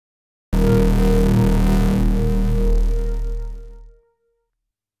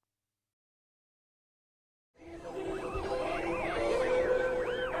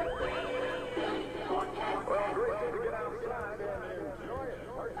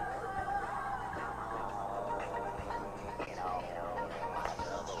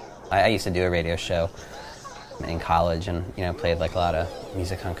I used to do a radio show in college and, played like a lot of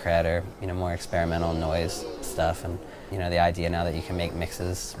music concrete or, more experimental noise stuff. And, the idea now that you can make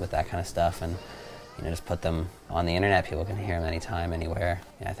mixes with that kind of stuff and, just put them on the internet, people can hear them anytime, anywhere.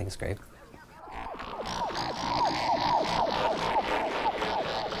 Yeah, I think it's great.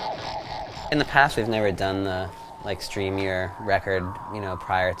 In the past, we've never done the stream your record,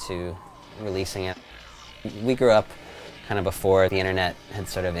 prior to releasing it. We grew up kind of before the internet had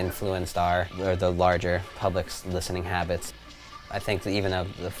sort of influenced the larger public's listening habits. I think that even though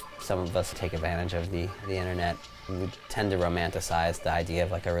some of us take advantage of the internet, we tend to romanticize the idea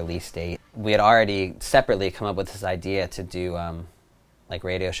of like a release date. We had already separately come up with this idea to do like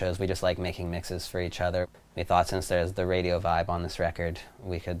radio shows. We just like making mixes for each other. We thought since there's the radio vibe on this record,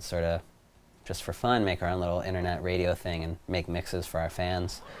 we could sort of, just for fun, make our own little internet radio thing and make mixes for our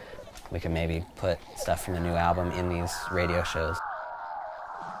fans. We could maybe put stuff from the new album in these radio shows.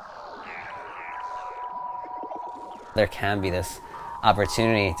 There can be this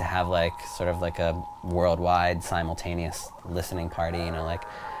opportunity to have sort of a worldwide simultaneous listening party, like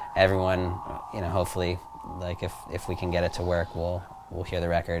everyone, hopefully, if we can get it to work, we'll hear the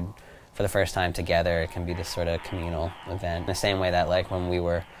record for the first time together. It can be this sort of communal event. In the same way that when we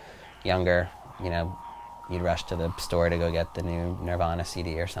were younger, you'd rush to the store to go get the new Nirvana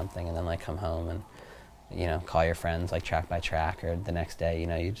CD or something and then come home and, call your friends track by track, or the next day,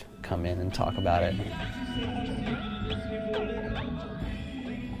 you'd come in and talk about it.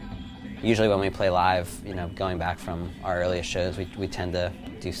 Usually when we play live, going back from our earliest shows, we tend to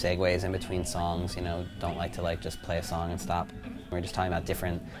do segues in between songs, don't like to just play a song and stop. We're just talking about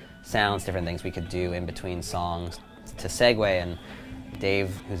different sounds, different things we could do in between songs to segue. And Dave,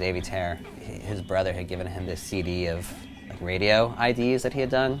 who's AV Terror, his brother had given him this CD of radio IDs that he had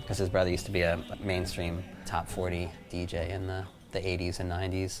done, because his brother used to be a mainstream top 40 DJ in the 80s and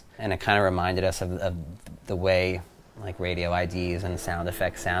 90s. And it kind of reminded us of the way radio IDs and sound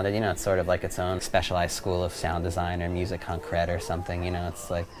effects sounded. It's sort of its own specialized school of sound design or music concrete or something.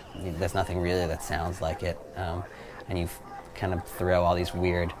 It's there's nothing really that sounds like it. And you kind of throw all these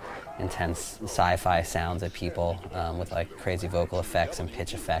weird, intense sci-fi sounds at people with crazy vocal effects and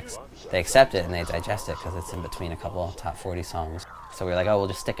pitch effects. They accept it and they digest it because it's in between a couple of top 40 songs. So we were oh, we'll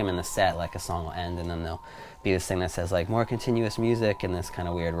just stick them in the set, a song will end and then there'll be this thing that says more continuous music and this kind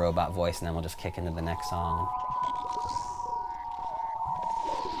of weird robot voice, and then we'll just kick into the next song.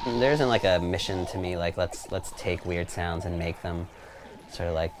 There isn't a mission to me, let's take weird sounds and make them sort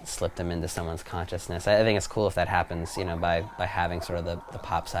of slip them into someone's consciousness. I think it's cool if that happens, by having sort of the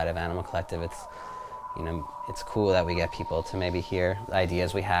pop side of Animal Collective. It's cool that we get people to maybe hear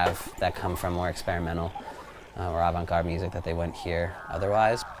ideas we have that come from more experimental or avant-garde music that they wouldn't hear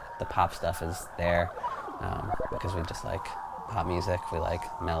otherwise. The pop stuff is there because we just like pop music, we like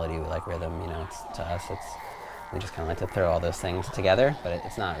melody, we like rhythm. To us, we just kind of like to throw all those things together, but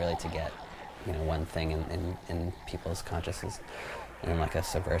it's not really to get one thing in people's consciousness in a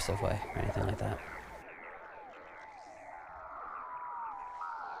subversive way or anything like that.